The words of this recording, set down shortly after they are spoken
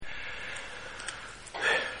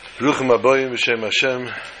Bruchim Aboyim B'Shem Hashem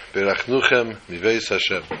Berachnuchem Miveis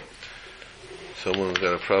Hashem. Someone's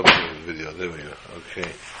got a problem with the video. There we go.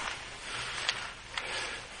 Okay.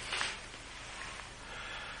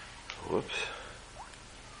 Whoops.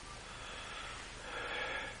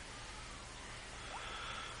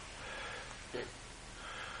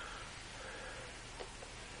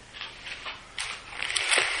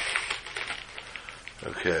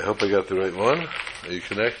 Okay, I hope I got the right one. Are you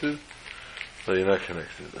connected? No, you're not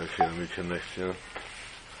connected. Okay, let me connect you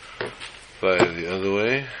via the other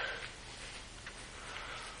way.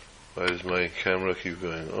 Why does my camera keep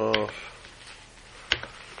going off?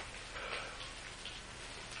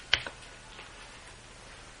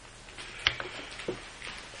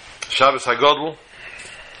 Shabbos HaGodl,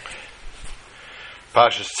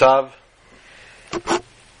 Parshas Tzav,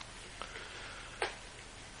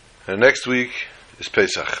 and next week is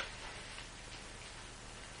Pesach.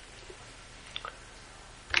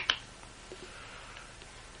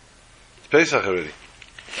 It's Pesach already.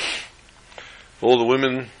 All the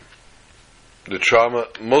women, the trauma,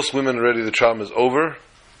 most women already, the trauma is over.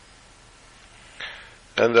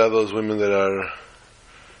 And there are those women that are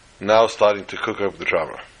now starting to cook up the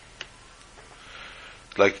trauma.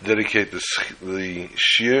 I'd like to dedicate the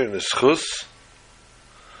shir and the schus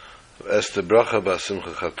of Esther Bracha Bas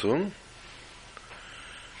Simcha Chatun.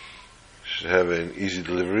 Should have an easy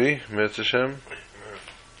delivery, Me'etz Hashem.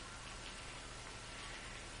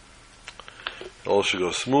 All should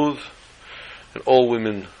go smooth, and all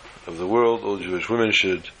women of the world, all Jewish women,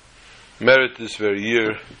 should merit this very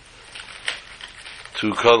year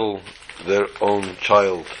to cuddle their own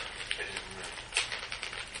child.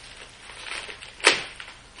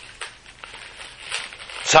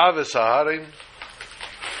 Tzav Saharim.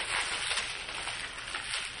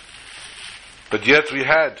 But yet we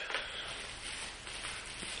had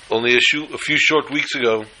only a few short weeks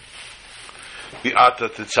ago the Ata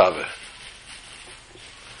Tetzaveh.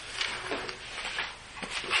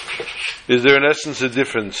 Is there in essence a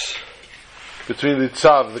difference between the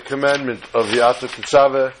Tzav, the commandment of the Ata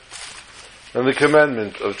Tetzaveh, and the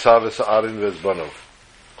commandment of Tzav Sa'arin Vezbanov?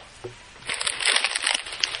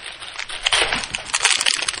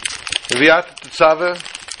 In the Ata Tetzaveh,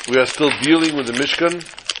 we are still dealing with the Mishkan,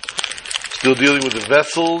 still dealing with the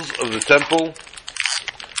vessels of the temple,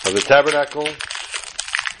 of the tabernacle.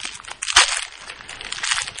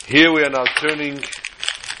 Here we are now turning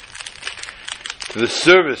to the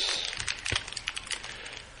service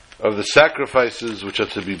of the sacrifices which are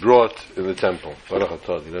to be brought in the temple. It's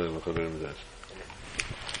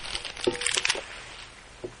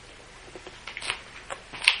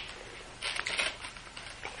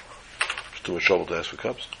too much trouble to ask for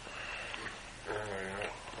cups.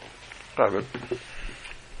 Good.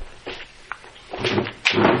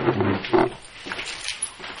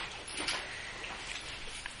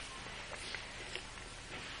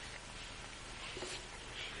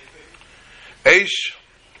 Eish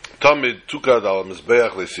Tamid Tukad al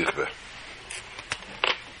Mizbeach Leisichbe.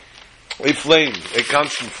 A flame, a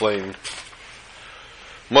constant flame,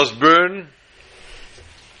 must burn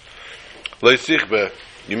Leisichbe.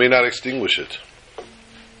 You may not extinguish it.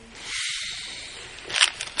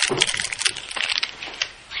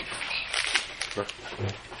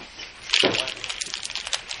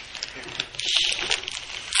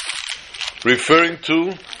 Referring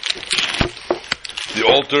to the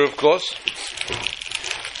altar, of course.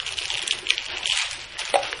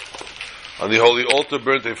 On the holy altar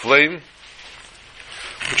burnt a flame,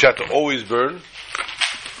 which had to always burn.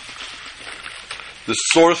 The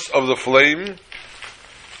source of the flame.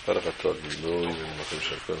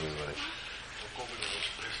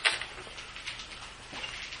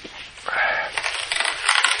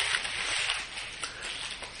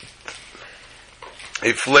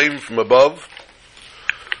 A flame from above,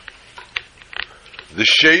 the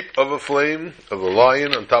shape of a flame, of a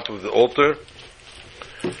lion on top of the altar,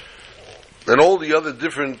 and all the other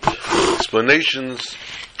different explanations,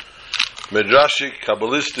 midrashic,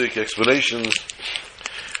 kabbalistic explanations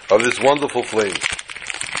of this wonderful flame.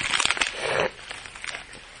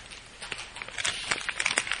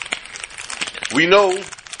 We know,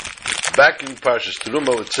 back in Parshas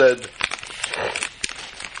Terumah, it said,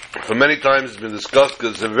 for many times it's been discussed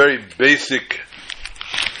because it's a very basic,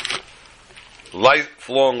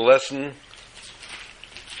 lifelong lesson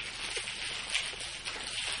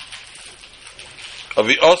of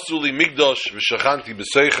the Asuli Migdosh V'Shachanti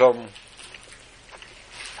B'Seicham.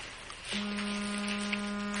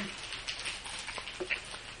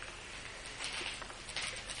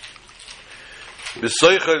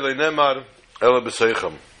 B'Seichai Leinemar Ela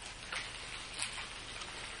B'Seicham.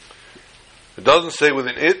 It doesn't say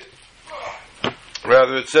within it,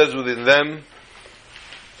 Rather, it says within them,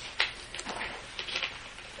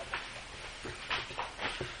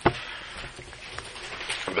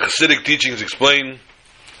 the Hasidic teachings explain,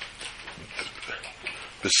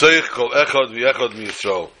 B'seich kol echad v'yechad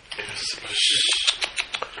miYisrael.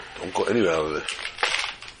 Don't go anywhere out of there.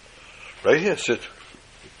 Right here, sit.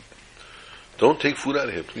 Don't take food out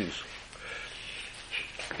of here, please.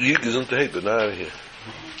 Eat gesundheit, but not out of here.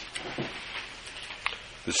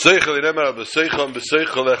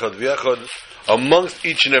 Amongst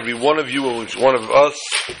each and every one of you, and each one of us,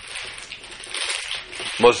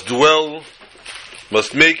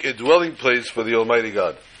 must make a dwelling place for the Almighty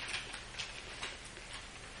God.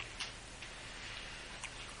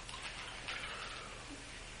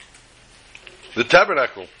 The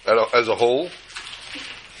tabernacle, as a whole,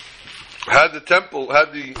 had the temple,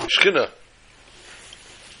 had the Shekhinah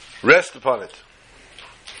rest upon it.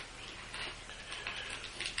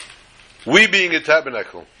 We being a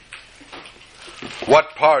tabernacle,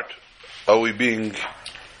 what part are we being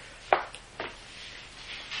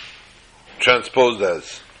transposed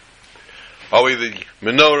as? Are we the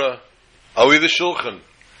menorah? Are we the shulchan?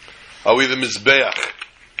 Are we the mizbeach?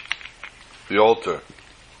 The altar?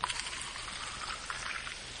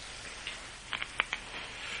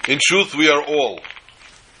 In truth, we are all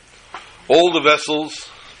the vessels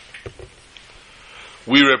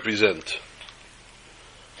we represent.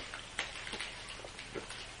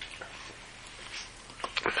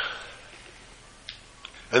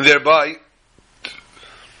 And thereby,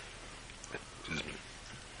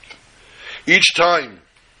 each time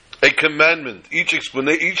a commandment, each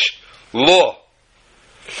law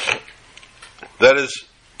that is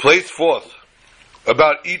placed forth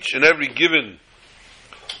about each and every given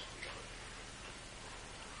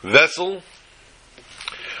vessel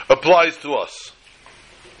applies to us.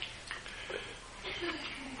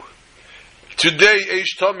 Today,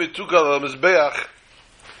 Eish Tamid Tukal al-Mizbeach,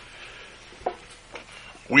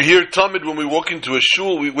 we hear Tamid when we walk into a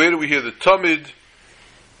shul. Where do we hear the Tamid?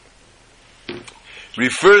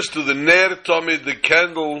 Refers to the Ner Tamid, the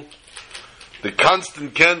candle, the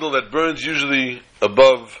constant candle that burns usually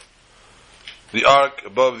above the Ark,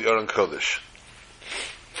 above the Aron Kodesh.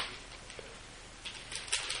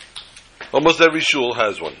 Almost every shul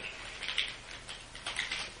has one.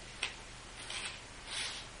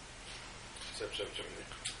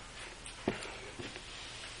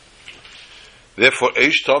 Therefore,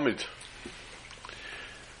 Eish Tamid,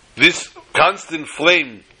 this constant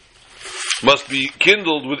flame must be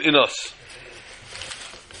kindled within us.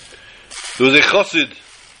 There was a chassid,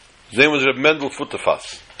 his name was Reb Mendel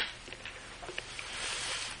Futerfas.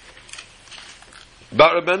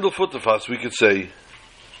 About Reb Mendel Futerfas, we could say,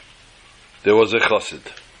 there was a chassid.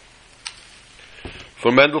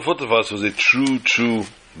 For Mendel Futerfas was a true,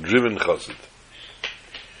 driven chassid.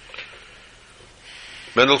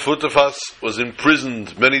 Mendel Futerfas was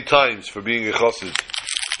imprisoned many times for being a chassid.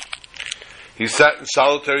 He sat in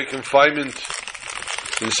solitary confinement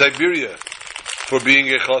in Siberia for being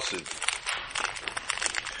a chassid.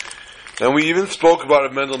 And we even spoke about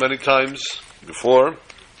Reb Mendel many times before.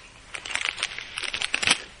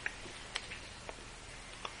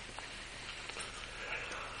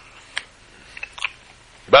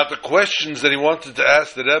 About the questions that he wanted to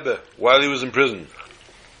ask the Rebbe while he was in prison.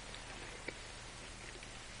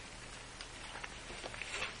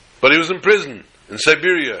 But he was in prison in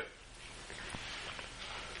Siberia.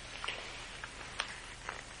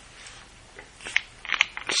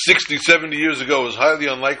 $60, $70 years ago, it was highly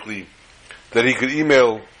unlikely that he could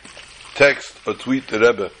email, text, or tweet the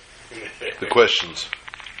Rebbe the questions.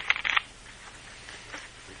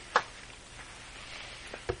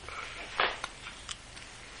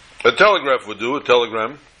 A telegraph would do, a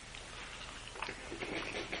telegram.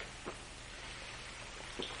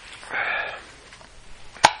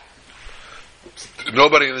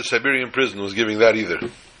 Nobody in the Siberian prison was giving that either.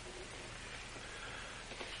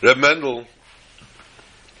 Reb Mendel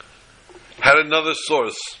had another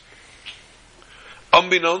source,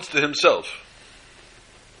 unbeknownst to himself.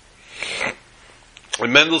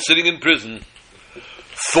 When Mendel, sitting in prison,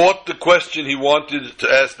 thought the question he wanted to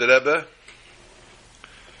ask the Rebbe.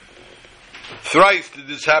 Thrice did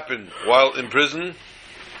this happen while in prison.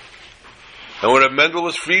 And when Reb Mendel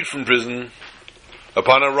was freed from prison,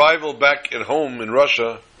 upon arrival back at home in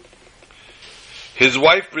Russia, his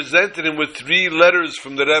wife presented him with 3 letters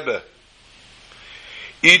from the Rebbe,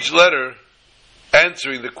 each letter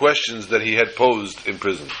answering the questions that he had posed in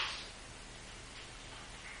prison.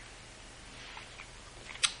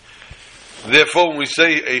 Therefore, when we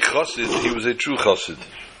say a chassid, he was a true chassid.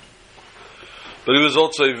 But he was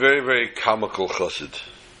also a very, very comical chassid.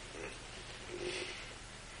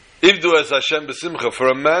 Ivdu as Hashem b'simcha. For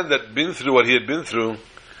a man that been through what he had been through,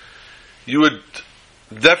 you would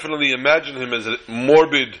definitely imagine him as a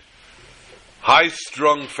morbid,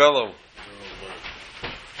 high-strung fellow.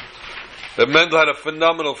 That Mendel had a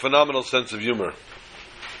phenomenal sense of humor.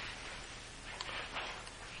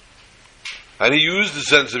 And he used the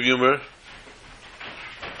sense of humor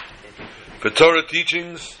for Torah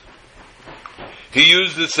teachings. He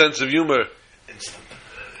used the sense of humor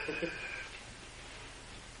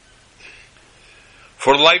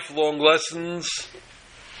for lifelong lessons.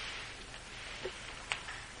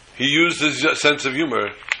 He used his sense of humor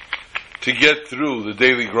to get through the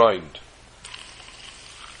daily grind.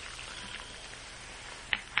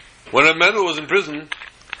 When Mendel was in prison,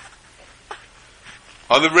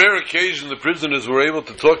 on the rare occasion the prisoners were able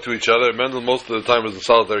to talk to each other. Mendel most of the time was in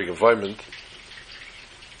solitary confinement.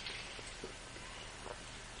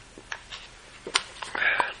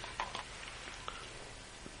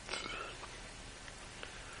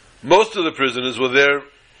 Most of the prisoners were there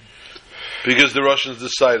because the Russians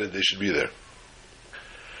decided they should be there,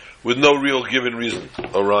 with no real given reason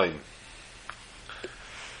or rhyme.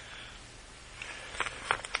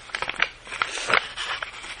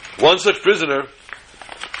 One such prisoner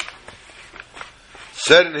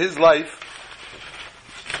said in his life,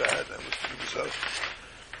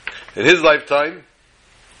 in his lifetime,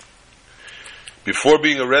 before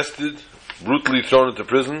being arrested, brutally thrown into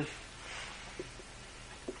prison,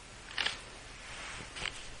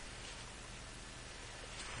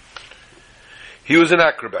 he was an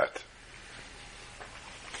acrobat.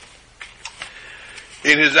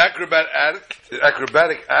 In his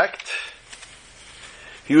acrobatic act,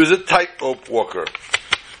 he was a tightrope walker.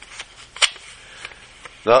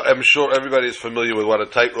 Now, I'm sure everybody is familiar with what a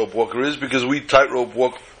tightrope walker is because we tightrope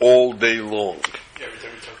walk all day long. Yeah, every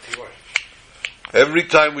time we talk to you. Every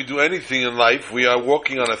time we do anything in life, we are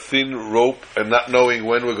walking on a thin rope and not knowing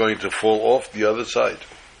when we're going to fall off the other side.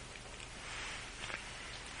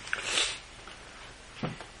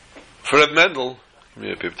 For Reb Mendel, give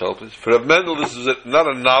me a paper towel, please. For Reb Mendel, this is not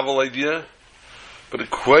a novel idea, but a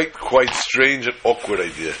quite strange and awkward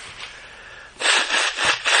idea.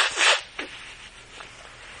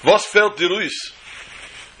 Was fehlt dir Ruis?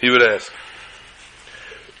 He would ask.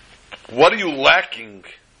 What are you lacking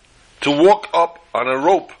to walk up on a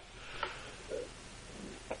rope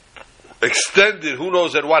extended, who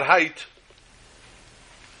knows at what height,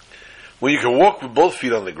 when you can walk with both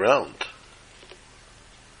feet on the ground?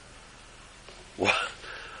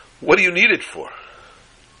 What do you need it for?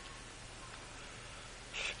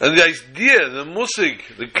 And the idea, the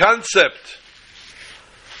musig, the concept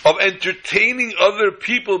of entertaining other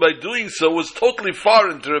people by doing so was totally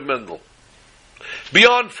foreign to Reb Mendel.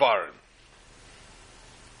 Beyond foreign.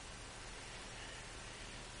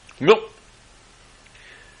 No.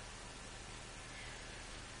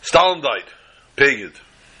 Stalin died. Pagan.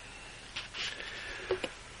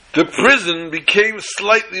 The prison became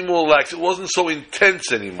slightly more lax. It wasn't so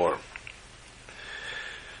intense anymore.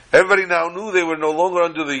 Everybody now knew they were no longer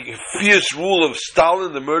under the fierce rule of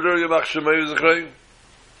Stalin, the murderer, Yamach Shemay Zechrein.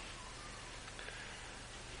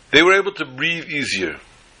 They were able to breathe easier.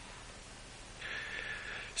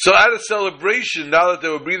 So out of celebration, now that they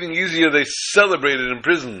were breathing easier, they celebrated in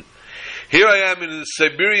prison. Here I am in a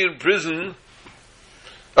Siberian prison,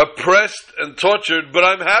 oppressed and tortured, but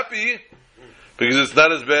I'm happy because it's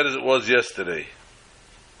not as bad as it was yesterday.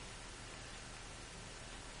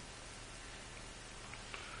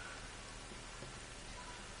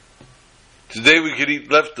 Today we could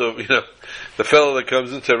eat leftover, the fellow that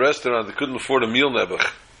comes into a restaurant that couldn't afford a meal nebuch.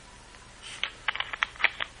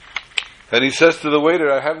 And he says to the waiter,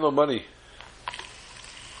 I have no money.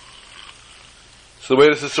 So the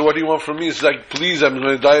waiter says, so what do you want from me? He's like, please, I'm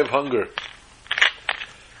going to die of hunger.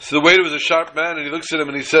 So the waiter was a sharp man, and he looks at him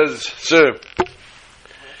and he says, sir,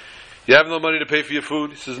 you have no money to pay for your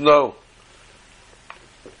food? He says, no.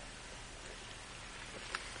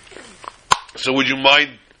 So would you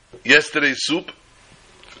mind yesterday's soup?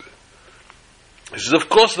 He says, of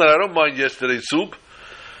course not, I don't mind yesterday's soup.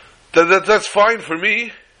 That's fine for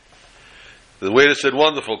me. The waiter said,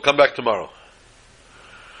 wonderful, come back tomorrow.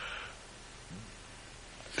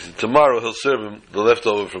 He said, tomorrow he'll serve him the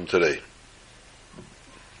leftover from today.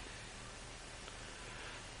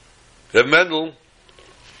 Reb Mendel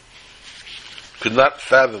could not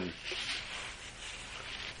fathom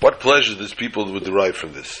what pleasure these people would derive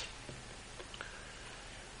from this.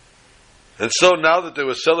 And so now that they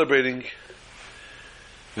were celebrating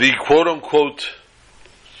the quote-unquote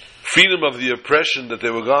freedom of the oppression that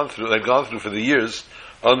they'd gone through for the years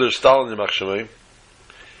under Stalin, Yamach Shemay,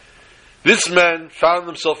 this man found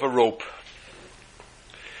himself a rope.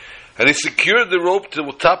 And he secured the rope to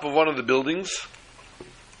the top of one of the buildings,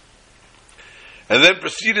 and then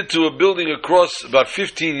proceeded to a building across about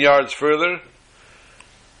 15 yards further,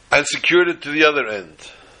 and secured it to the other end.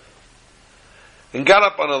 And got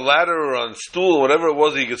up on a ladder or on a stool or whatever it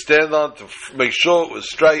was he could stand on to make sure it was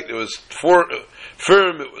straight, it was firm,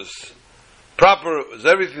 it was proper, it was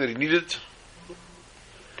everything that he needed.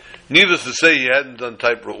 Needless to say, he hadn't done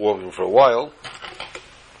tightrope walking for a while.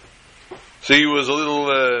 So he was a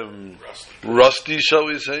little rusty, shall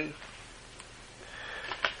we say.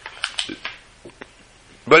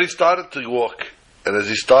 But he started to walk. And as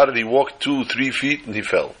he started, he walked 2-3 feet and he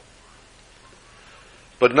fell.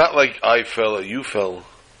 But not like I fell or you fell.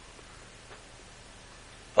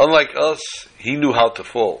 Unlike us, he knew how to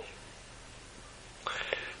fall.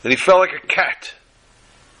 And he fell like a cat.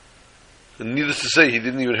 And needless to say, he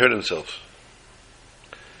didn't even hurt himself.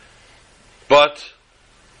 But,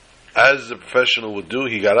 as a professional would do,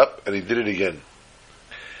 he got up and he did it again.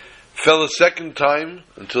 Fell a second time,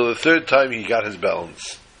 until the third time he got his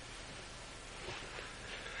balance.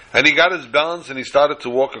 And he got his balance and he started to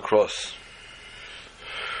walk across.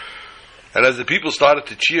 And as the people started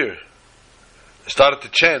to cheer, started to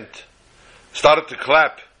chant, started to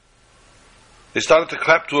clap, they started to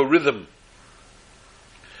clap to a rhythm.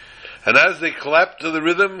 And as they clapped to the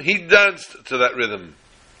rhythm, he danced to that rhythm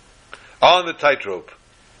on the tightrope.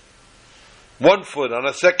 1 foot on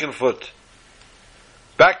a second foot,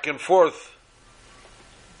 back and forth.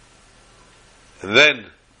 And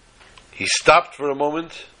then he stopped for a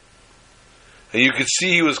moment, and you could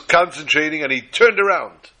see he was concentrating, and he turned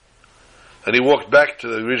around and he walked back to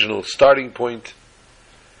the original starting point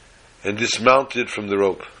and dismounted from the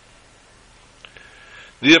rope.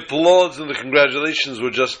 The applause and the congratulations were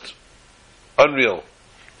just unreal.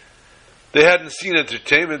 They hadn't seen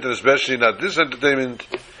entertainment, and especially not this entertainment,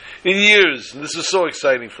 in years, and this is so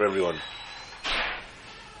exciting for everyone.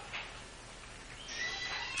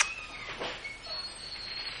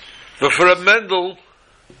 But for Reb Mendel,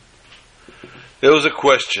 there was a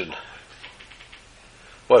question.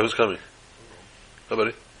 Why? Who's coming?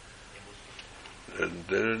 Nobody?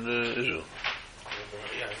 They're in Israel.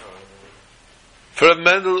 For Reb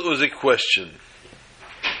Mendel, it was a question.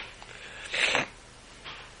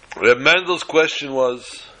 Reb Mendel's question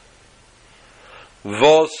was,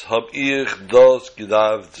 Was hab ich das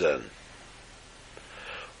gedarft sein?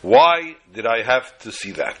 Why did I have to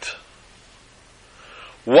see that?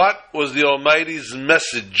 What was the Almighty's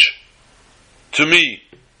message to me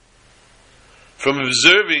from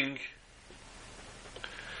observing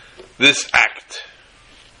this act?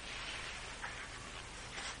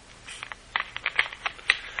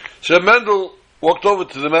 So Mendel walked over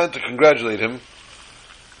to the man to congratulate him,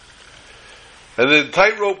 and the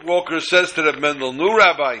tightrope walker says to Reb Mendel, "Nu,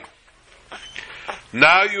 Rabbi,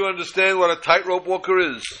 now you understand what a tightrope walker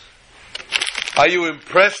is. Are you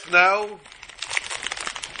impressed now?"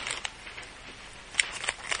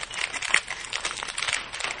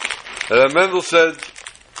 And Reb Mendel said,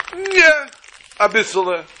 "Yeah, a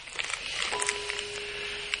bissle.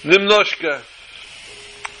 Nimnoshka."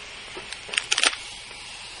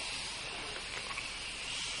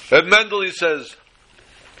 Reb Mendel, he says,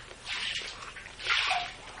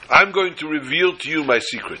 "I'm going to reveal to you my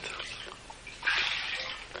secret.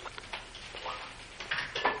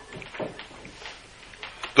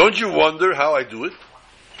 Don't you wonder how I do it?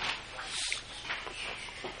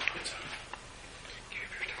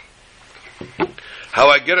 How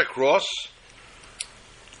I get across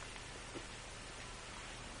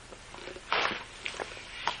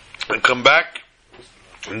and come back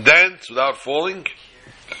and dance without falling?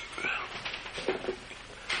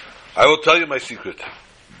 I will tell you my secret."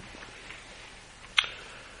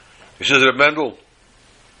 He says, "Reb Mendel,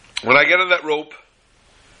 when I get on that rope,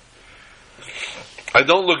 I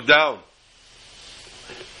don't look down,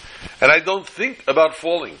 and I don't think about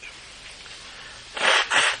falling.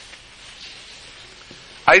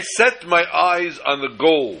 I set my eyes on the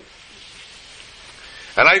goal,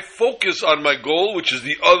 and I focus on my goal, which is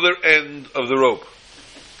the other end of the rope.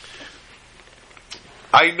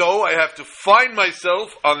 I know I have to find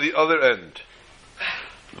myself on the other end.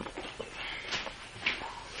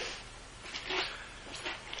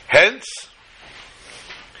 Hence,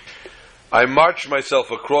 I march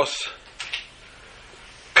myself across,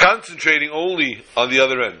 concentrating only on the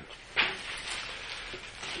other end.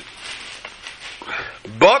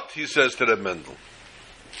 But," he says to Reb Mendel,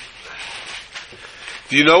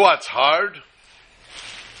 "do you know what's hard?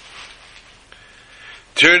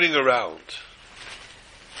 Turning around.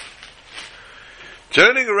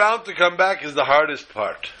 Turning around to come back is the hardest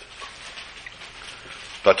part.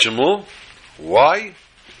 But Shemu, why?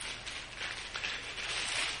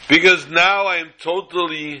 Because now I am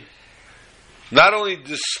totally not only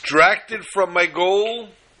distracted from my goal,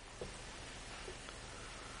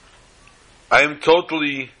 I am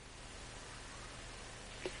totally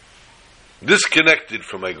disconnected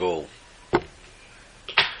from my goal.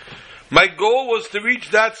 My goal was to reach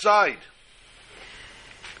that side.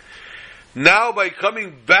 Now, by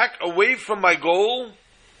coming back away from my goal,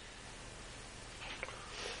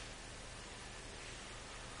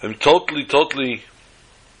 I'm totally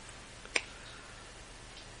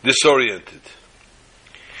disoriented.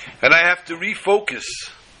 And I have to refocus.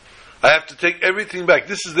 I have to take everything back.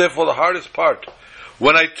 This is therefore the hardest part.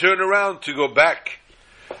 When I turn around to go back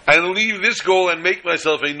and leave this goal and make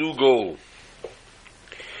myself a new goal.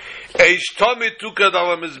 Said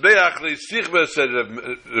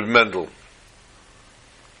Reb Mendel.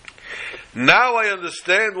 Now I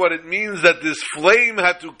understand what it means that this flame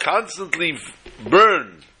had to constantly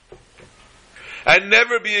burn and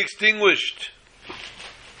never be extinguished.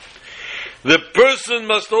 The person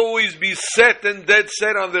must always be set and dead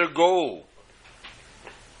set on their goal.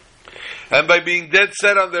 And by being dead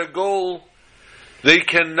set on their goal, they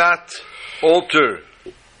cannot alter.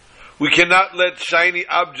 We cannot let shiny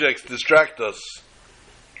objects distract us.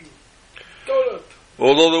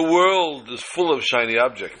 Although the world is full of shiny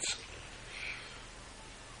objects.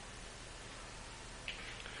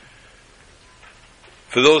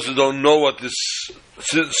 For those who don't know what this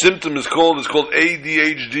symptom is called, it's called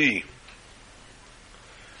ADHD.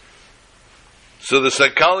 So the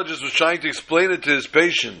psychologist was trying to explain it to his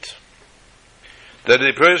patient, that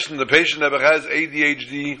the patient never has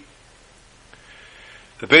ADHD.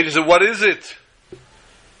 The patient said, "What is it?"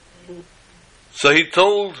 So he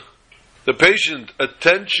told the patient,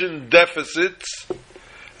 attention deficits,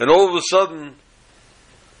 and all of a sudden,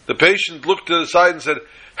 the patient looked to the side and said,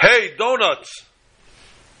 "Hey, donuts!"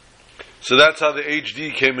 So that's how the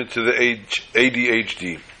HD came into the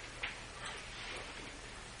ADHD.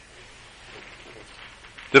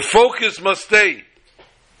 The focus must stay.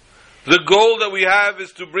 The goal that we have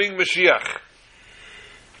is to bring Mashiach.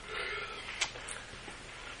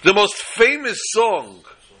 The most famous song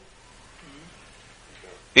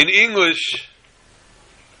in English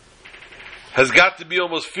has got to be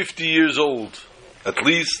almost 50 years old, at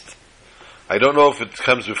least. I don't know if it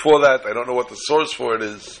comes before that. I don't know what the source for it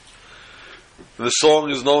is. The song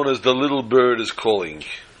is known as "The Little Bird is Calling."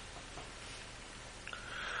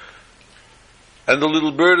 And "The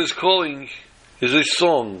Little Bird is Calling" is a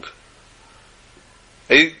song,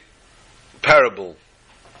 a parable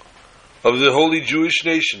of the holy Jewish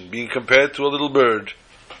nation being compared to a little bird,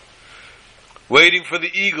 waiting for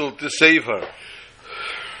the eagle to save her,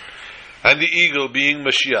 and the eagle being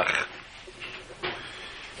Mashiach.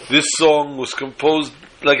 This song was composed,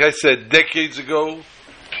 like I said, decades ago,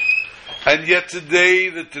 and yet today,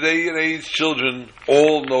 the today and age children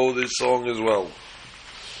all know this song as well.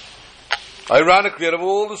 Ironically, out of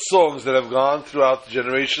all the songs that have gone throughout the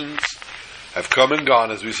generations, have come and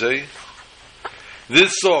gone, as we say,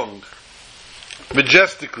 this song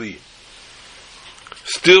majestically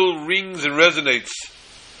still rings and resonates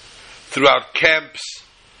throughout camps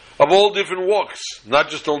of all different walks, not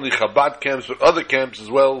just only Chabad camps, but other camps as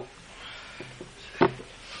well.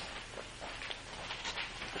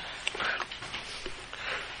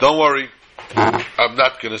 Don't worry, I'm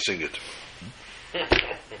not going to sing it.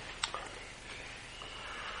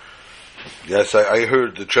 Yes, I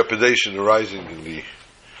heard the trepidation arising in the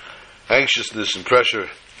anxiousness and pressure,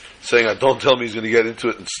 saying, "Don't tell me he's going to get into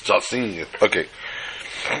it and start singing it." Okay.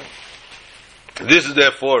 This is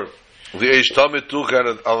therefore the Eish Tamid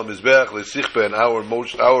Tuchan al Mizbeach Le'Sichbe, and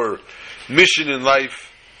our mission in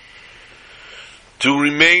life, to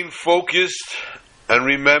remain focused and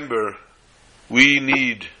remember we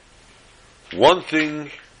need one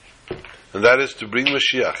thing, and that is to bring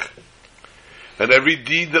Mashiach. And every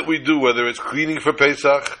deed that we do, whether it's cleaning for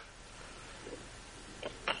Pesach,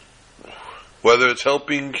 whether it's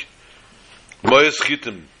helping Moyes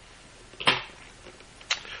Chitim,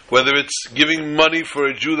 whether it's giving money for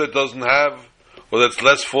a Jew that doesn't have, or that's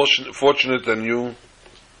less fortunate than you,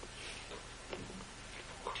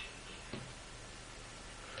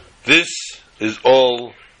 this is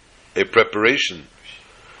all a preparation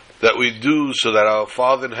that we do so that our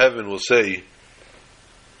Father in heaven will say,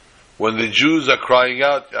 when the Jews are crying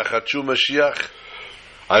out, "Achachu Mashiach,"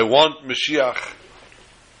 I want Mashiach,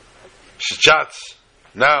 Shchatz,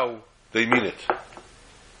 now they mean it. I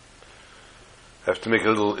have to make a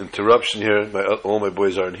little interruption here. All my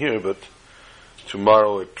boys aren't here, but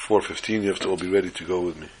tomorrow at 4:15 you have to all be ready to go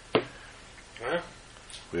with me. Huh?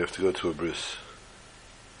 We have to go to a bris.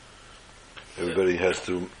 Everybody has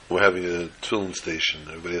to. We're having a tefillin station.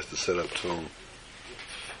 Everybody has to set up tefillin.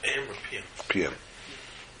 AM or PM? PM.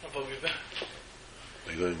 I'll be back.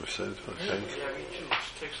 Are you going with Seth? Yeah, me too.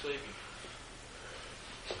 Text Levi.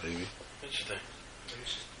 Maybe. Interesting.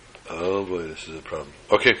 Oh boy, this is a problem.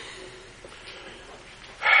 Okay.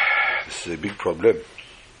 This is a big problem.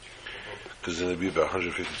 Because there's going to be about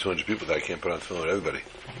 150, 200 people that I can't put on tefillin with everybody.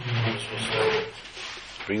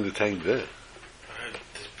 Bring the tank there.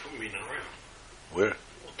 Just put me in a round. Where?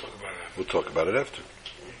 We'll talk about it after. We'll talk about it after.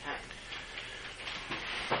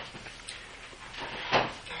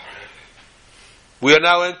 We are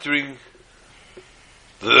now entering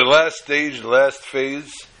the last stage, the last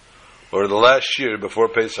phase, or the last year before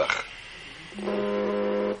Pesach.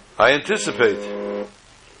 I anticipate,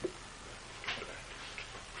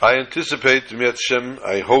 Miat Shem,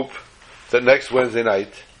 I hope that next Wednesday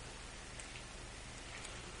night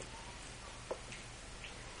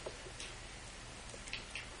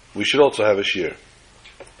we should also have a shir.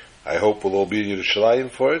 I hope we'll all be in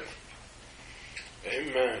Yerushalayim for it.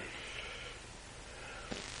 Amen.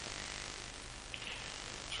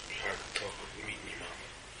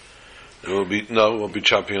 It won't be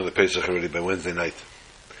chomping on the Pesach already by Wednesday night.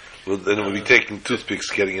 Then we'll be taking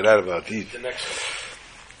toothpicks, getting it out of our teeth. The next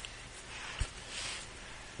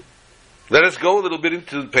Let us go a little bit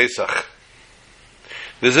into the Pesach.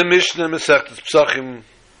 There's a Mishnah, Masechtas Pesachim,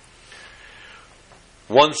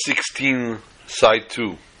 116, side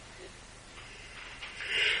 2.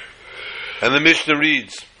 And the Mishnah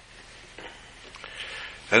reads,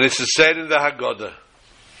 and this is said in the Haggadah,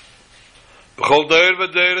 B'chol do'er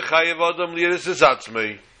v'do'er chayev adam li'eres es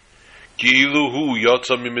atzmei, ki'ilu hu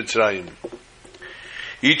yotza miMitzrayim.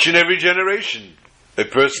 Each and every generation, a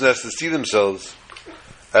person has to see themselves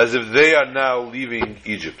as if they are now leaving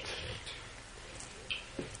Egypt.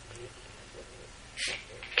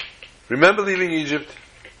 Remember leaving Egypt?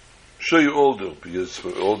 Sure you all do, because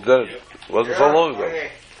we're all done it. It wasn't so long ago.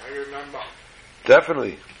 I remember.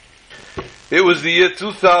 Definitely. It was the year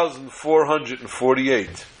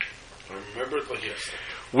 2448. I remember it like yesterday.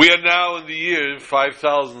 We are now in the year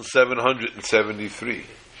 5773.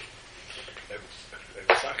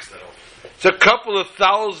 It's a couple of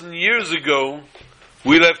thousand years ago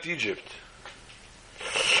we left Egypt.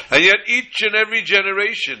 And yet each and every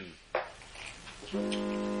generation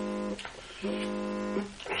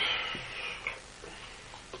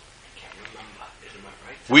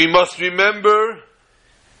we must remember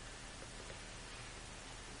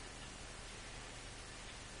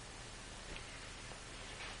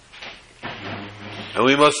and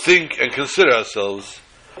we must think and consider ourselves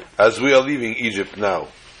as we are leaving Egypt now.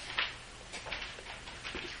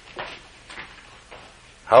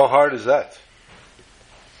 How hard is that?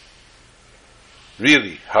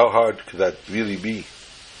 Really, how hard could that really be?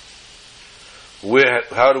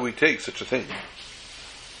 How do we take such a thing?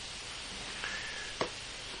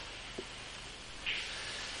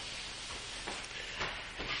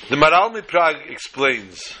 The Maral Miprag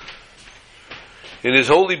explains in his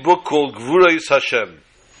holy book called Gvurais Hashem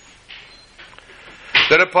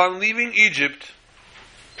that upon leaving Egypt,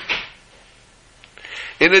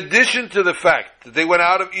 in addition to the fact that they went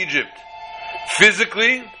out of Egypt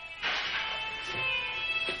physically,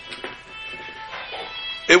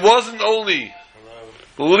 it wasn't only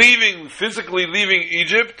physically leaving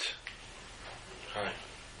Egypt,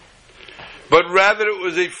 but rather it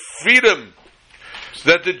was a freedom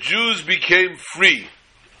that the Jews became free.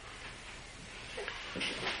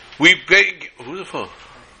 We became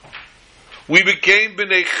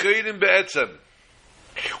b'nei chayrim be'etzem.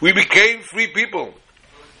 We became free people.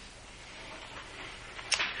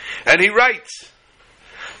 And he writes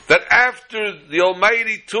that after the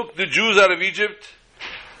Almighty took the Jews out of Egypt,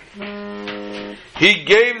 He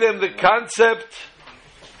gave them the concept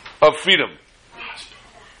of freedom.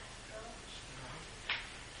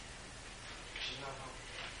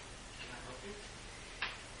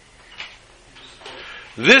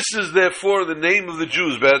 This is therefore the name of the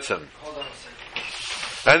Jews, B'etzem,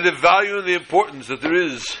 and the value and the importance that there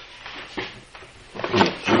is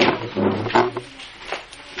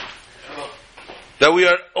that we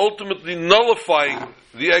are ultimately nullifying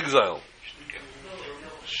the exile.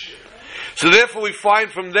 So therefore we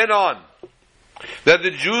find from then on that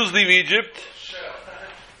the Jews leave Egypt.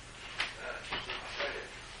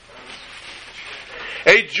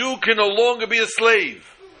 A Jew can no longer be a slave.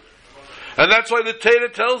 And that's why the Torah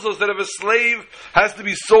tells us that if a slave has to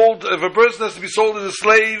be sold, if a person has to be sold as a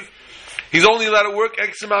slave, he's only allowed to work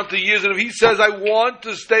X amount of years. And if he says, I want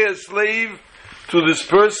to stay a slave to this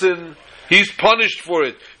person, he's punished for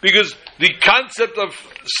it. Because the concept of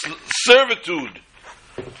servitude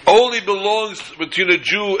only belongs between a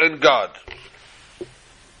Jew and God.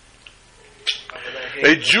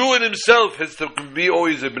 A Jew in himself has to be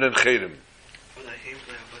always a Bnei Chayrim.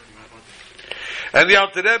 And the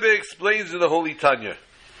Alter Rebbe explains in the Holy Tanya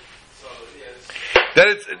that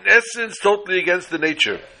it's in essence totally against the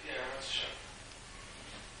nature.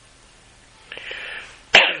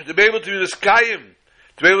 To be able to be Niskayim,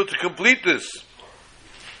 to be able to complete this.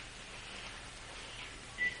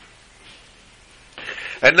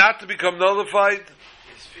 And not to become nullified.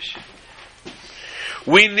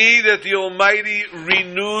 We need that the Almighty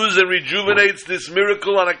renews and rejuvenates this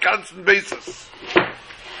miracle on a constant basis.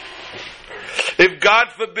 If God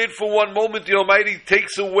forbid for one moment the Almighty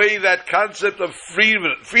takes away that concept of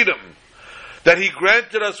freedom that He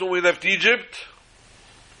granted us when we left Egypt,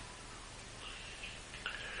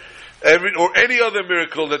 or any other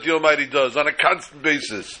miracle that the Almighty does on a constant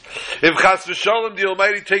basis, if Chas v'Shalom the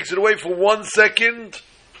Almighty takes it away for 1 second,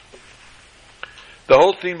 the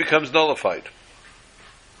whole thing becomes nullified.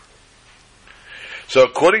 So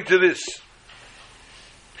according to this,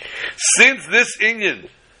 since this inyan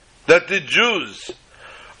that the Jews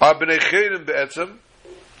are b'nei chayrim be'etzem,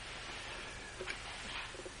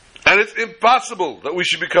 and it's impossible that we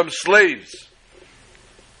should become slaves.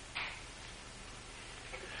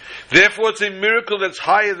 Therefore, it's a miracle that's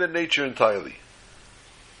higher than nature entirely.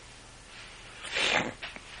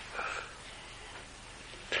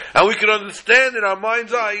 And we can understand in our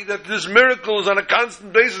mind's eye that this miracle is on a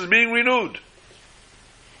constant basis being renewed.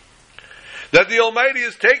 That the Almighty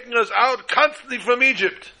is taking us out constantly from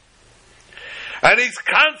Egypt. And He's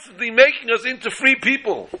constantly making us into free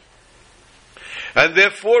people. And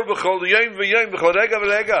therefore,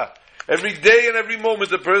 every day and every moment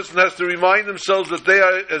the person has to remind themselves that they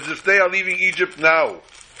are as if they are leaving Egypt now.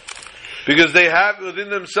 Because they have within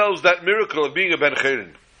themselves that miracle of being a Ben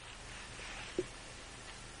Chayrim.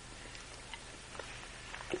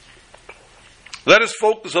 Let us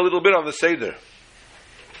focus a little bit on the Seder.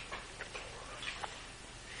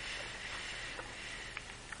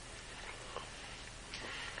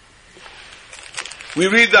 We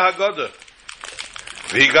read the Haggadah.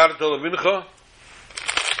 V'higarta levincha.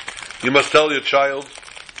 You must tell your child.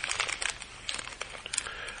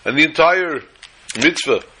 And the entire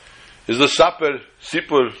mitzvah is the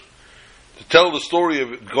sipur, to tell the story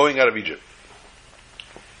of going out of Egypt.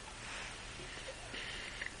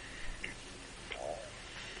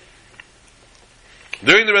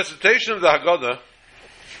 During the recitation of the Haggadah,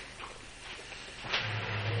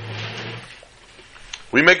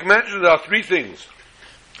 we make mention there are 3 things.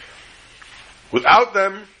 Without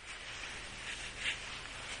them,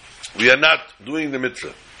 we are not doing the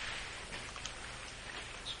mitzvah.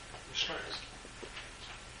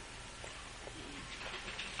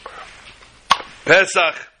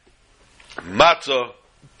 Pesach, matzah,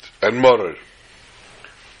 and morer.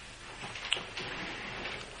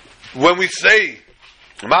 When we say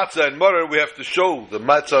matzah and morer, we have to show the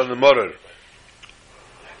matzah and the morer.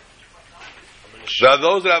 There are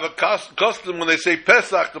those that have a custom when they say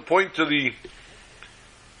Pesach to point to the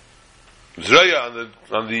Zraya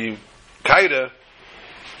on the Kaida,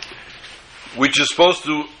 which is supposed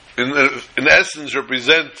to, in essence,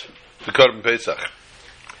 represent the Korban Pesach.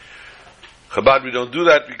 Chabad, we don't do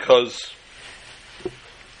that because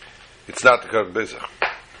it's not the Korban Pesach.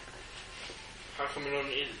 How come we don't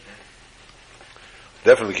eat it?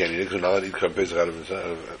 Definitely can't eat it because we're not allowed to eat Korban Pesach out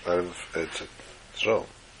of it's wrong.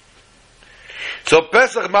 So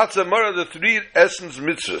Pesach, Matzah, Mora are the 3 essence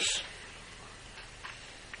mitzvahs.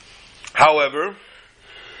 However,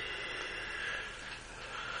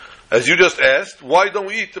 as you just asked, why don't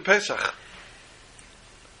we eat the Pesach?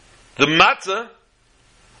 The matzah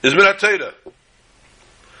is min HaTorah.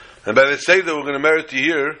 And by the Seder we're going to merit to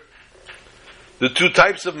hear the 2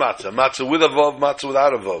 types of matzah. Matzah with a vav, matzah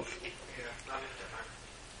without a vav.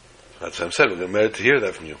 That's what I'm saying, we're going to merit to hear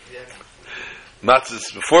that from you. Matzah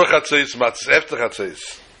is before Chatzos, matzah is after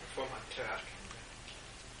Chatzos.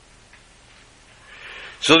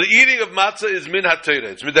 So the eating of matzah is min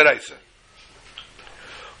HaTorah, it's midaraisa.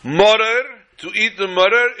 Morer, to eat the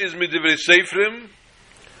morer is midivrei seifrim,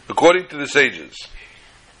 according to the sages.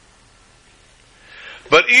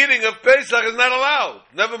 But eating of Pesach is not allowed.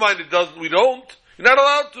 Never mind, we don't. You're not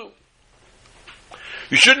allowed to.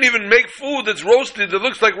 You shouldn't even make food that's roasted that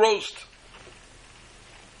looks like roast.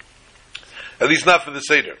 At least not for the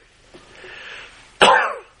Seder.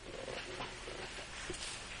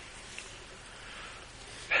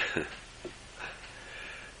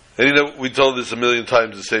 And we told this a million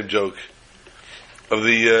times, the same joke, of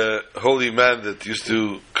the holy man that used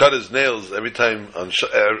to cut his nails every time on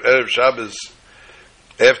Erev Shabbos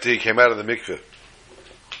after he came out of the mikveh.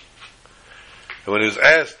 And when he was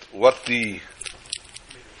asked what the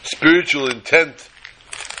spiritual intent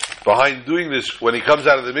behind doing this, when he comes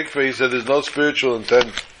out of the mikveh, he said there's no spiritual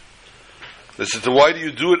intent. They said, so why do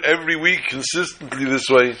you do it every week consistently this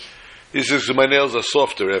way? He says, so my nails are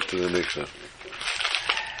softer after the mikveh.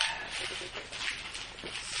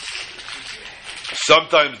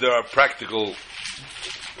 Sometimes there are practical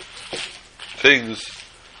things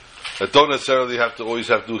that don't necessarily always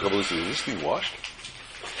have to do Kabbalistic. Is this thing washed?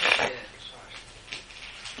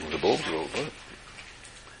 The bulbs are over.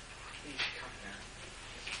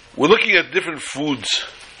 We're looking at different foods,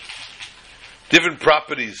 different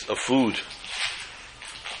properties of food.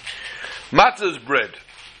 Matzah is bread.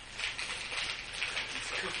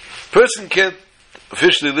 Person can't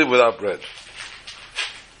officially live without bread.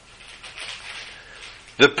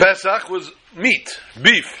 The Pesach was meat,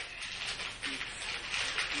 beef.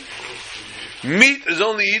 Meat is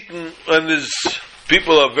only eaten when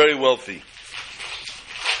people are very wealthy.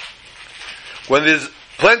 When there's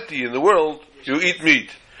plenty in the world, you eat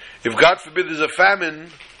meat. If God forbid there's a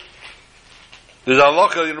famine, there's a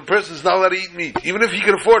halakha, a person's not allowed to eat meat, even if he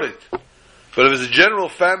can afford it. But if there's a general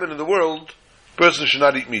famine in the world, a person should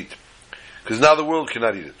not eat meat. Because now the world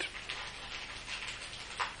cannot eat it.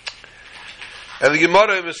 And the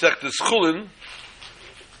Gemara in Masechtas Chulin,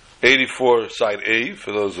 84, side A,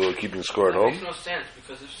 for those who are keeping score at home. It makes no sense,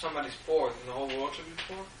 because if somebody's poor, then the whole world should be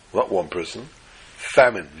poor? Not one person.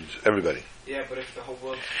 Famine, everybody. Yeah, but if the whole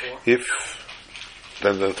world is poor?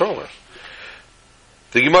 Then the Torah.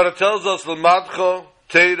 The Gemara tells us, L'madcho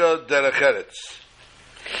Teira derech eretz.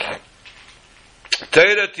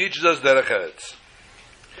 Teira teaches us derech eretz.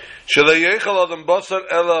 Shelo yechal adam basar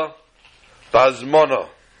ela b'azmana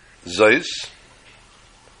zois.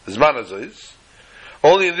 Zmana zois.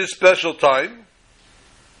 Only in this special time.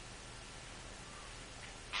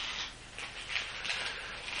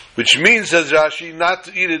 Which means, says Rashi, not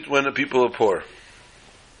to eat it when the people are poor.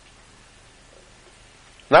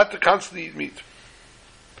 Not to constantly eat meat.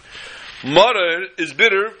 Marar is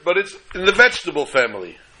bitter, but it's in the vegetable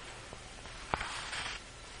family.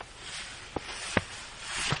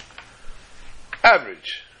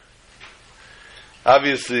 Average.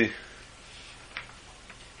 Obviously,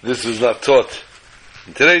 this was not taught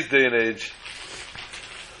in today's day and age,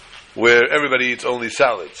 where everybody eats only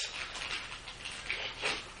salads.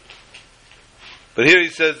 But here he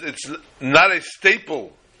says it's not a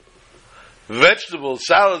staple. Vegetables,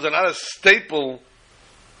 salads are not a staple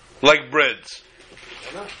like breads.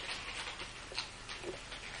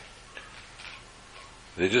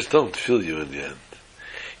 They just don't fill you in the end.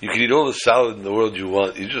 You can eat all the salad in the world you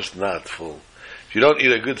want, you're just not full. If you don't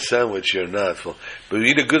eat a good sandwich, you're not full. But if you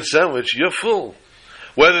eat a good sandwich, you're full.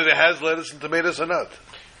 Whether it has lettuce and tomatoes or not.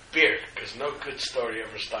 Beer, because no good story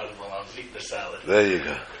ever started while I was eating the salad. There you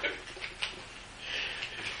go.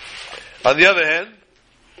 On the other hand,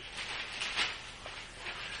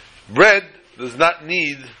 bread does not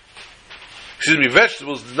need,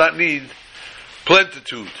 vegetables does not need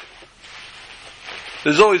plentitude.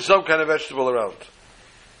 There's always some kind of vegetable around.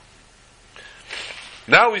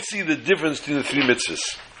 Now we see the difference between the three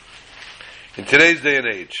mitzvahs in today's day and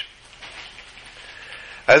age.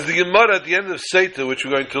 As the Gemara at the end of Seita, which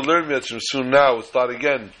we're going to learn from soon now, will start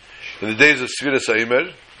again in the days of Sfiras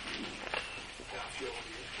HaImer.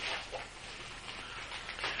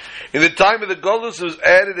 In the time of the Golus, it was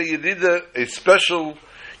added a special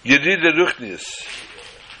Yedida Ruchnius.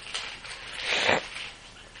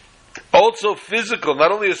 Also physical,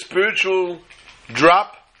 not only a spiritual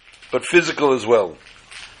drop, but physical as well.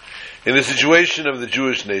 In the situation of the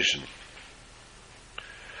Jewish nation.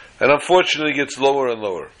 And unfortunately it gets lower and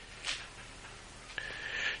lower.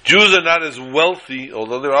 Jews are not as wealthy,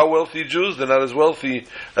 although there are wealthy Jews, they're not as wealthy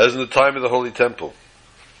as in the time of the Holy Temple.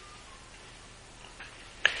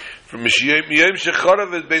 From Miyom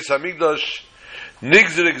Shecharav et Beis Hamikdash,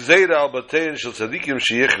 Nigzer Gzeira al Batein Shel Tzadikim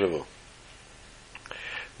Sheyichrevu.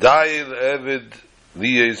 Dai Eved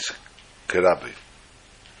Liyes Kerabi.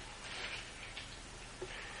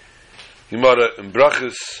 Gemara in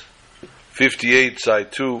Brachos 58,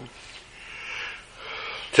 side 2,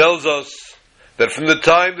 tells us that from the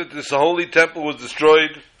time that this holy temple was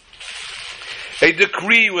destroyed, a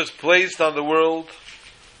decree was placed on the world,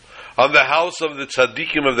 on the house of the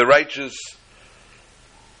tzaddikim, of the righteous,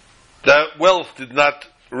 that wealth did not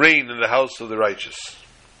reign in the house of the righteous.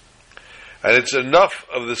 And it's enough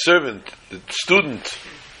of the servant, the student,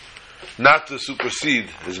 not to supersede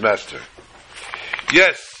his master.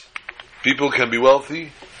 Yes, people can be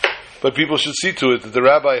wealthy, but people should see to it that the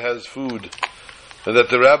rabbi has food, and that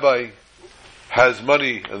the rabbi has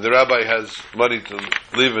money, and the rabbi has money to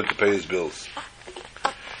live and to pay his bills.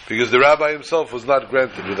 because the rabbi himself was not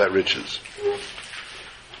granted with that riches.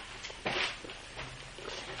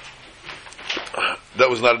 That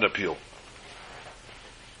was not an appeal.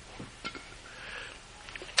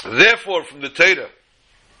 Therefore, from the Torah,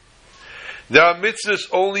 there are mitzvahs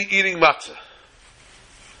only eating matzah.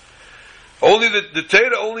 Only the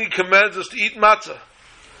Torah only commands us to eat matzah,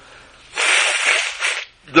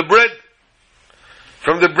 the bread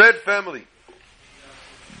from the bread family,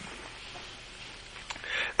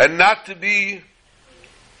 and not to be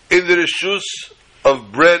in the reshus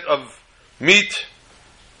of bread of meat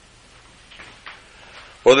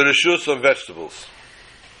or the reshus of vegetables.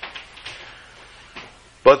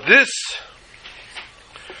 But this,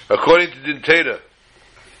 according to Din Torah,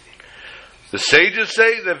 the sages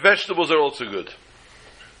say that vegetables are also good.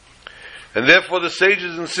 And therefore the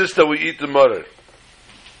sages insist that we eat the mother.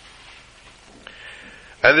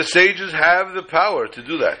 And the sages have the power to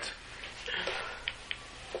do that.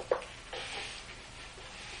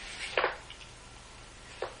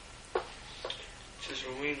 It says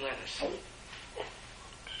romaine lettuce.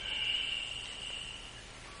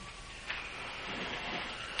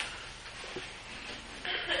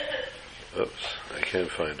 Oops, I can't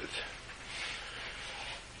find it.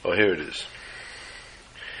 Oh, here it is.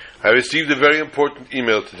 I received a very important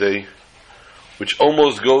email today, which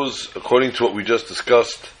almost goes according to what we just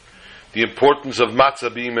discussed, the importance of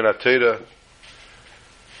matzah being min HaTorah,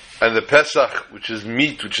 and the Pesach, which is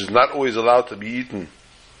meat, which is not always allowed to be eaten,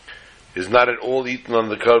 is not at all eaten on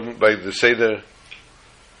the carbon by the Seder.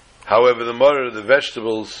 However, the mother, the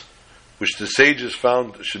vegetables, which the sages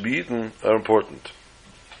found should be eaten, are important.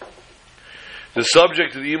 The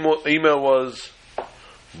subject of the email was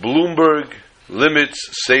Bloomberg limits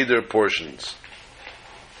Seder portions.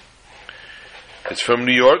 It's from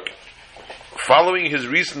New York. Following his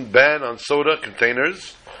recent ban on soda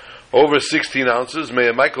containers over 16 ounces,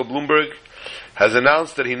 Mayor Michael Bloomberg has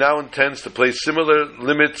announced that he now intends to place similar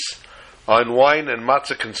limits on wine and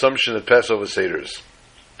matzah consumption at Passover Seders.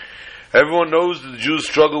 Everyone knows that the Jews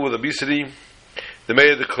struggle with obesity. The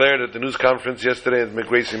mayor declared at the news conference yesterday at the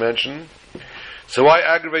McGracy Mansion, "So I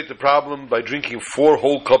aggravate the problem by drinking 4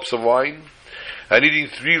 whole cups of wine and eating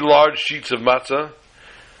 3 large sheets of matzah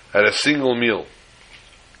at a single meal."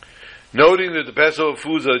 Noting that the Passover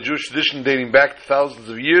foods are a Jewish tradition dating back to thousands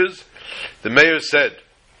of years, the mayor said,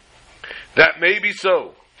 "That may be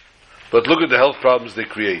so, but look at the health problems they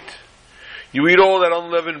create. You eat all that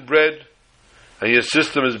unleavened bread and your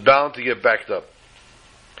system is bound to get backed up.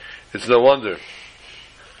 It's no wonder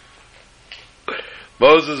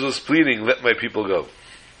Moses was pleading, 'Let my people go.'"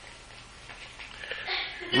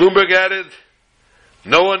 Bloomberg added,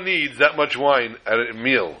 "No one needs that much wine at a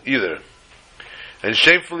meal either." And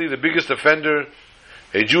shamefully, the biggest offender,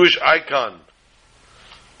 a Jewish icon,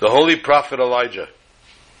 the holy prophet Elijah,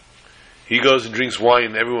 he goes and drinks wine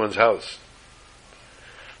in everyone's house.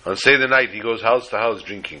 On Seder night, he goes house to house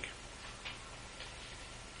drinking.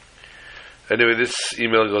 Anyway, this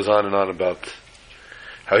email goes on and on about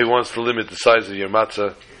how he wants to limit the size of your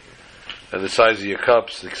matzah and the size of your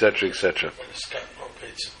cups, etc., etc.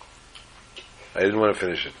 I didn't want to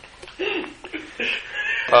finish it.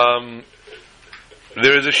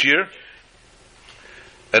 There is a shear,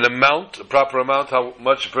 an amount, a proper amount, how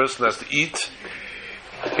much a person has to eat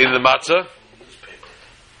in the matzah.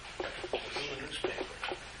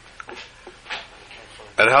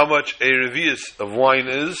 And how much a revius of wine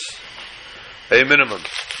is, a minimum.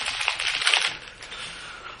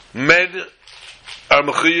 Men are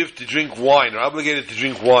mechuyev to drink wine, are obligated to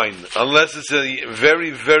drink wine, unless it's a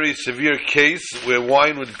very, very severe case where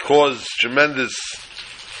wine would cause tremendous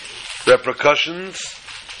repercussions.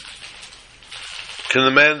 Can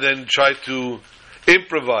the man then try to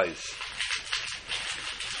improvise?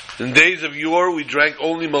 In days of yore, we drank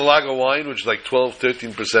only Malaga wine, which is like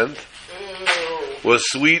 12-13%. Was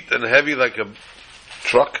sweet and heavy like a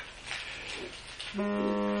truck.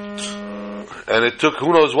 And it took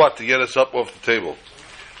who knows what to get us up off the table.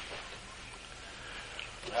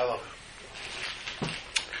 Hello.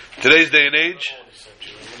 Today's day and age,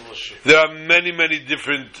 there are many, many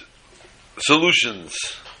different solutions.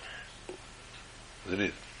 What do you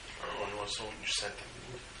need?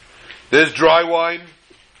 There's dry wine.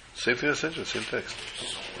 Same thing I sent you, same text.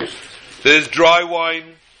 There's dry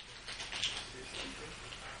wine.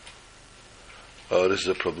 Oh, this is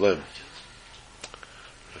a problem.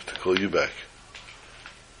 I have to call you back.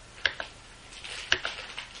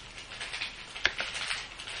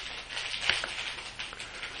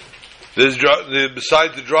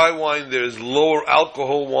 Besides the dry wine, there's lower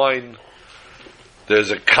alcohol wine.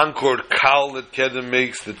 There's a Concord Cal that Kedem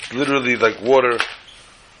makes that's literally like water.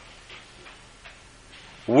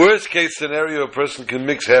 Worst case scenario, a person can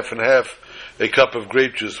mix half and half a cup of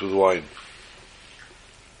grape juice with wine.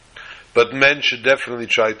 But men should definitely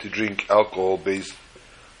try to drink alcohol-based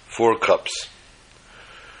 4 cups.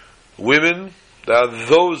 Women, there are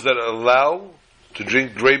those that allow to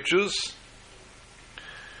drink grape juice.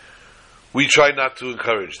 We try not to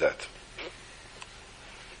encourage that.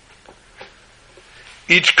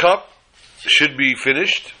 Each cup should be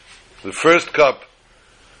finished. The first cup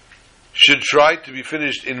should try to be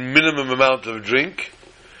finished in minimum amount of drink.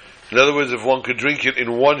 In other words, if one could drink it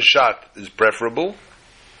in 1 shot is preferable.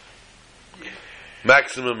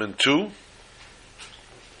 Maximum in 2.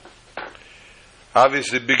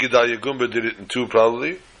 Obviously, Bigidal Yagumba did it in 2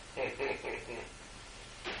 probably.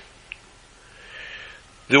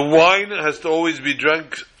 The wine has to always be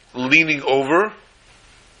drunk leaning over.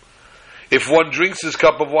 If one drinks his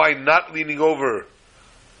cup of wine not leaning over,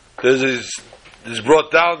 it's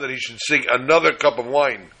brought down that he should sing another cup of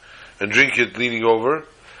wine and drink it leaning over,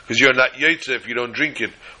 because you're not yotze if you don't drink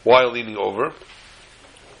it while leaning over.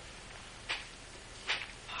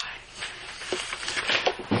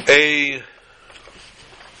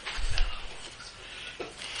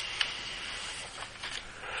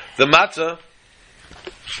 The matzah,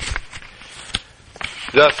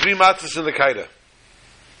 there are 3 matzahs in the kaida.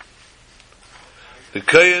 The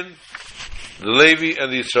Kohen, the Levi,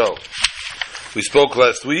 and the Yisrael. We spoke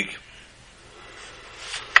last week.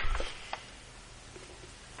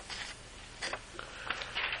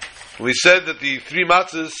 We said that the 3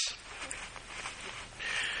 matzahs,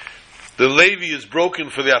 the Levi is broken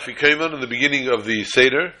for the Afikomen in the beginning of the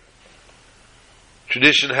Seder.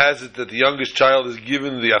 Tradition has it that the youngest child is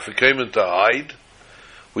given the Afikomen to hide.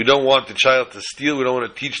 We don't want the child to steal. We don't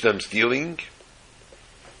want to teach them stealing.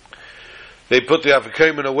 They put the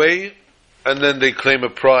Afikomen away, and then they claim a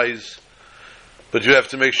prize. But you have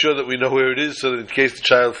to make sure that we know where it is, so that in case the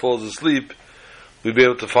child falls asleep, we'll be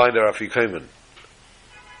able to find our Afikomen.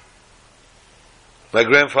 My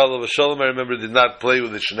grandfather, Vashalom, I remember, did not play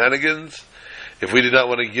with the shenanigans. If we did not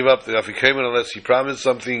want to give up the Afikomen unless he promised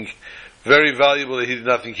something very valuable that he did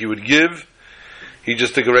not think he would give, he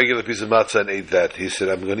just took a regular piece of matzah and ate that. He said,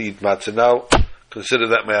 I'm going to eat matzah now. Consider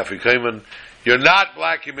that my Afikomen. You're not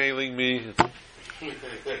blackmailing me.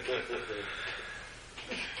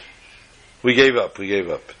 We gave up.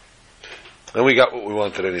 And we got what we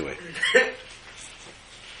wanted anyway.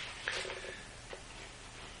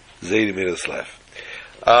 Zaidi made us laugh.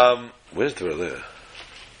 Where's the Relea?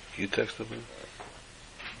 You text him?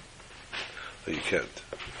 Oh, you can't.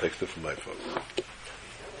 Text it from my phone.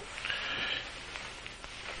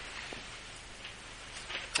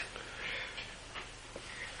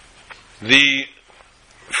 The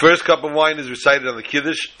first cup of wine is recited on the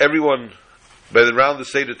Kiddush. Everyone, around the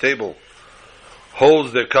Seder table,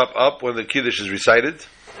 holds their cup up when the Kiddush is recited.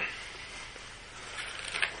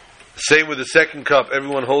 Same with the second cup.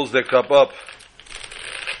 Everyone holds their cup up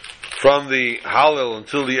from the Hallel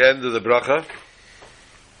until the end of the Bracha.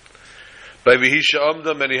 By Vihisha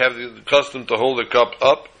Omda, many have the custom to hold their cup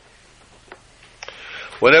up.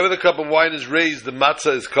 Whenever the cup of wine is raised, the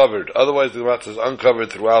matzah is covered. Otherwise, the matzah is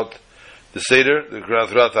uncovered throughout the Seder, throughout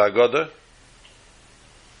the Haggadah.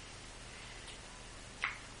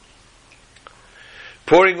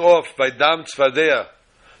 Pouring off by Dam Tzvardea.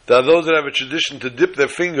 There are those that have a tradition to dip their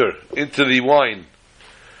finger into the wine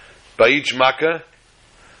by each makkah.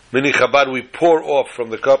 Mini Chabad, we pour off from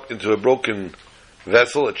the cup into a broken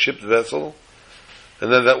vessel, a chipped vessel,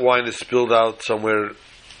 and then that wine is spilled out somewhere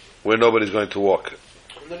where nobody's going to walk.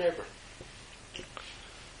 From the neighbor.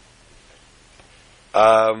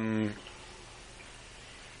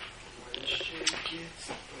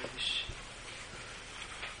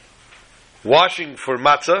 Washing for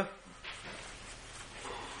matzah.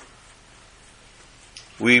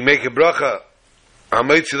 We make a bracha,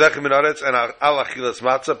 Hametzi lechem min haaretz, and al achilas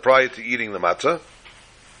matzah, prior to eating the matzah.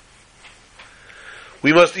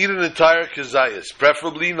 We must eat an entire kazayas,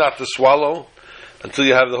 preferably not to swallow until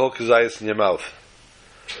you have the whole kazayas in your mouth.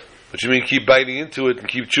 Which means keep biting into it and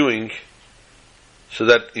keep chewing, so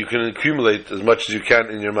that you can accumulate as much as you can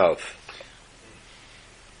in your mouth.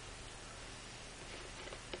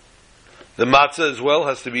 The matzah as well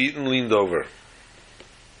has to be eaten leaned over.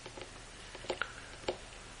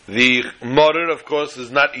 The morer, of course, is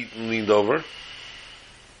not eaten leaned over.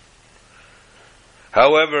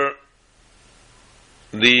 However,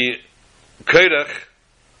 the kairach,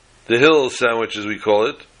 the hill sandwich as we call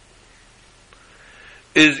it,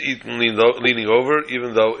 is eaten leaning over,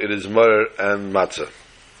 even though it is morer and matzah.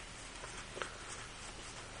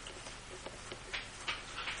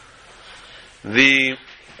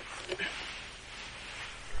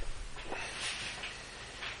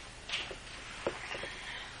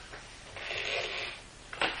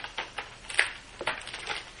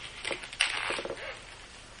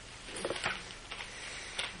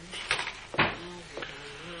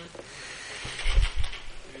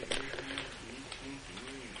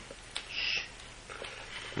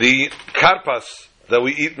 The karpas that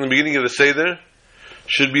we eat in the beginning of the Seder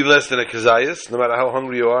should be less than a kazayas, no matter how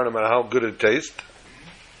hungry you are, no matter how good it tastes.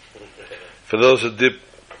 For those who dip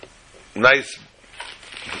nice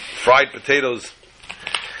fried potatoes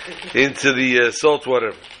into the salt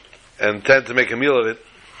water and tend to make a meal of it,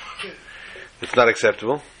 it's not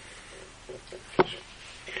acceptable.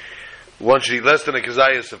 One should eat less than a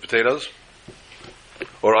kazayas of potatoes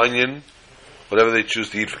or onion, whatever they choose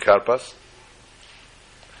to eat for karpas.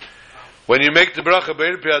 When you make the bracha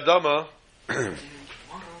be'er pi'adama,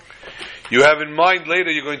 you have in mind later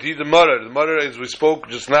you're going to eat the marar. The marar, as we spoke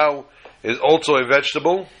just now, is also a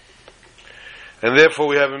vegetable, and therefore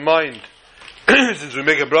we have in mind, since we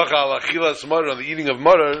make a bracha al achilas marar, on the eating of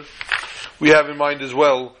marar, we have in mind as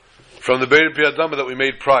well from the be'er pi'adama that we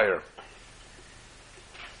made prior.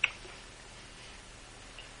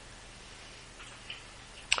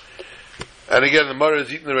 And again, the marar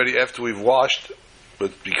is eaten already after we've washed,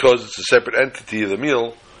 but because it's a separate entity of the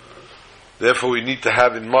meal, therefore we need to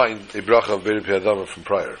have in mind a bracha of be'er pi'adama from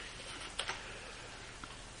prior.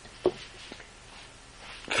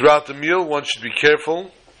 Throughout the meal, one should be careful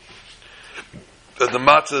that the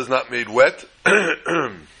matzah is not made wet.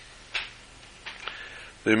 The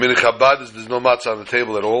minhag Chabad is there's no matzah on the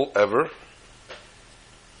table at all, ever.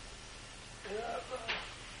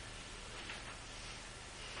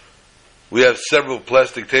 We have several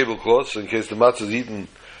plastic tablecloths in case the matzah is eaten.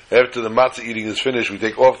 After the matzah eating is finished, we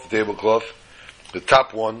take off the tablecloth, the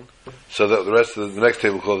top one, so that the rest of the next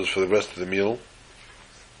tablecloth is for the rest of the meal.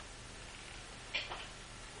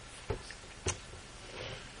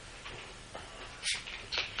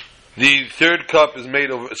 The third cup is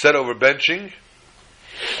set over benching,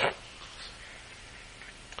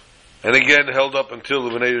 and again held up until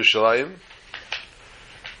the Bnei Yerushalayim,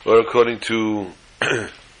 or according to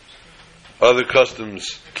other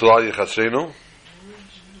customs, Tlal Yechasrenu.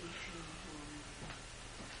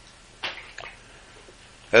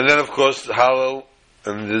 And then, of course, Hallel,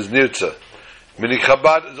 and there's Nirtza. Minhag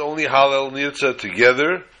Chabad is only Hallel, Nirtza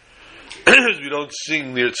together. We don't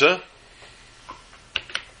sing Nirtza.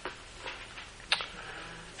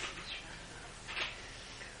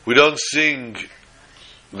 We don't sing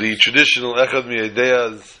the traditional Echad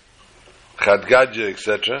Mi'edeyas, Chad Gadya,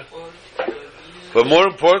 etc. But more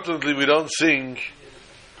importantly, we don't sing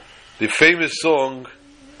the famous song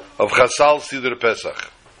of Chasal Siddur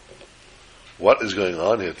Pesach. What is going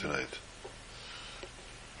on here tonight?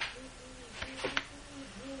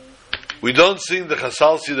 We don't sing the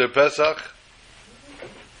Chasal Siddur Pesach.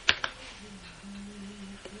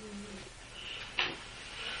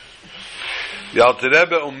 The Alter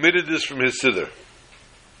Rebbe omitted this from his Siddur.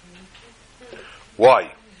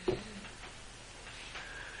 Why?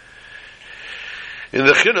 In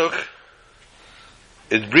the Chinuch,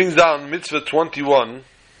 it brings down Mitzvah 21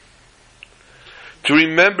 to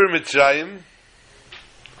remember Mitzrayim.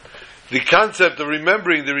 The concept of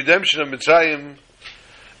remembering the redemption of Mitzrayim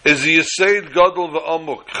is the Yesed Gadol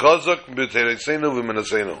v'Amuk Chazak b'Tereseinu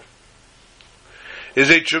v'Menaseinu. Is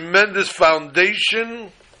a tremendous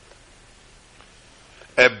foundation,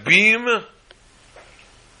 a beam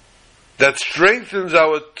that strengthens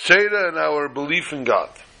our Torah and our belief in God.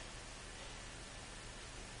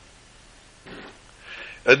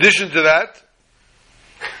 In addition to that,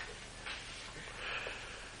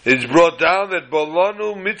 it's brought down that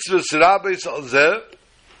Bolanu mitzvahs rabbeis al zeh.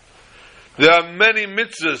 There are many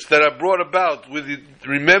mitzvahs that are brought about with the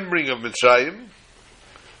remembering of Mitzrayim,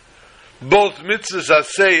 both mitzvahs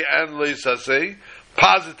aseh and leis aseh,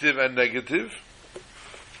 positive and negative.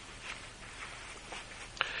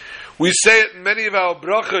 We say it in many of our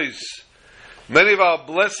brachos, many of our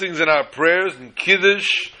blessings and our prayers and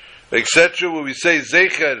kiddush, etc., where we say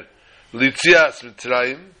Zecher Litzias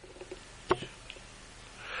Mitzrayim.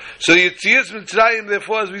 So Yitzias Mitzrayim,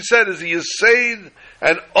 therefore, as we said, is a Yesed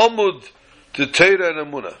and Amud to Torah and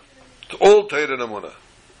Amunah, to all Torah and Amunah.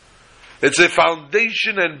 It's a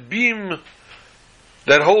foundation and beam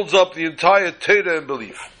that holds up the entire Torah and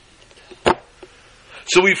belief.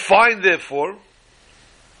 So we find, therefore,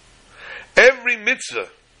 every mitzvah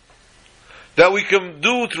that we can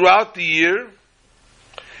do throughout the year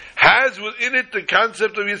has within it the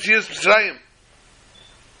concept of Yetzias Mitzrayim.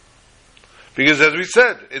 Because as we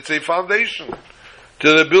said, it's a foundation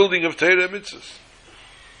to the building of Torah mitzvahs.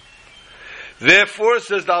 Therefore,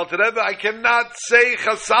 says the Alter Rebbe, I cannot say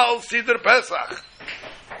Chasal Siddur Pesach.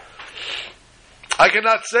 I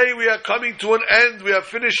cannot say we are coming to an end, we are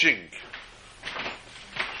finishing.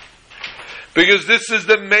 Because this is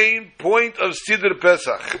the main point of Siddur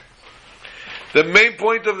Pesach. The main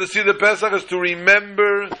point of the Siddur Pesach is to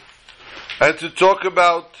remember and to talk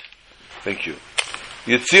about, thank you,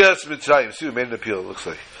 Yetzias Mitzrayim. See, we made an appeal, it looks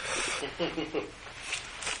like.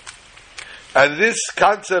 And this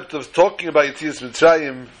concept of talking about Yetzias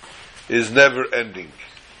Mitzrayim is never ending.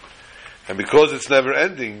 And because it's never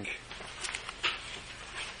ending,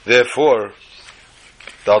 therefore,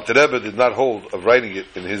 the Alter Rebbe did not hold of writing it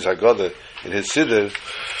in his Haggadah, in his Siddur,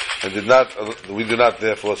 and we do not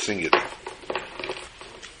therefore sing it.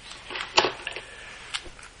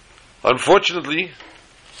 Unfortunately,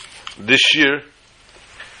 this year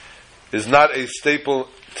is not a staple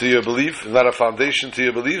to your belief, not a foundation to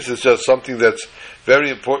your beliefs. It's just something that's very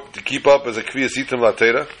important to keep up as a Kviyas Itam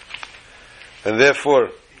Latera. And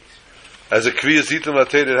therefore, as a Kviyas Itam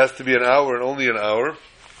Latera, it has to be an hour and only an hour.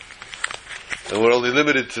 And we're only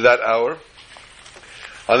limited to that hour.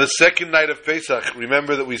 On the second night of Pesach,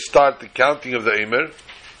 remember that we start the counting of the Eimer.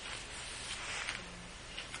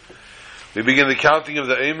 We begin the counting of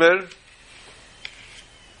the Eimer.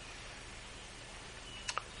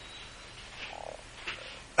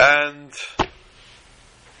 And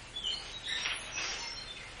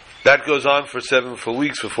that goes on for 7 full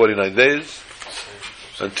weeks, for 49 days,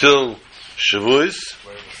 until Shavuos.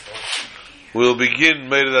 We'll begin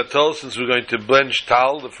Meir Atol, since we're going to blench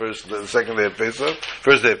Tal, the second day of Pesach,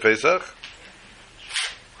 first day of Pesach.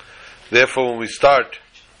 Therefore, when we start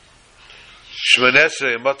Shmoneh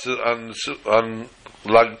Esrei on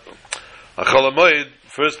Chol HaMoed,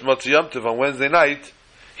 first Matzah Yom Tov on Wednesday night,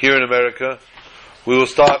 here in America, we will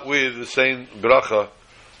start with the same bracha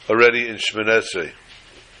already in Shmoneh Esrei.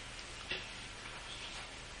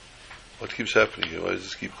 What keeps happening here? Why does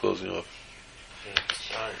this keep closing off?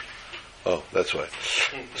 Sorry. Oh, that's why.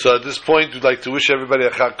 So at this point, we'd like to wish everybody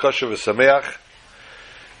a Chag Kosher v'Sameach. It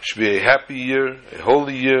should be a happy year, a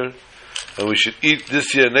holy year, and we should eat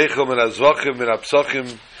this year Nechel min Azvachim min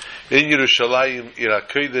Apsachim in Yerushalayim Ir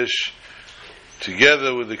HaKodesh,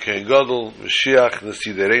 together with the Kohen Gadol, Mashiach,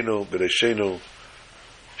 Nasiderenu, Bereshenu,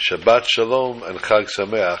 Shabbat Shalom, and Chag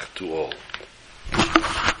Sameach to all.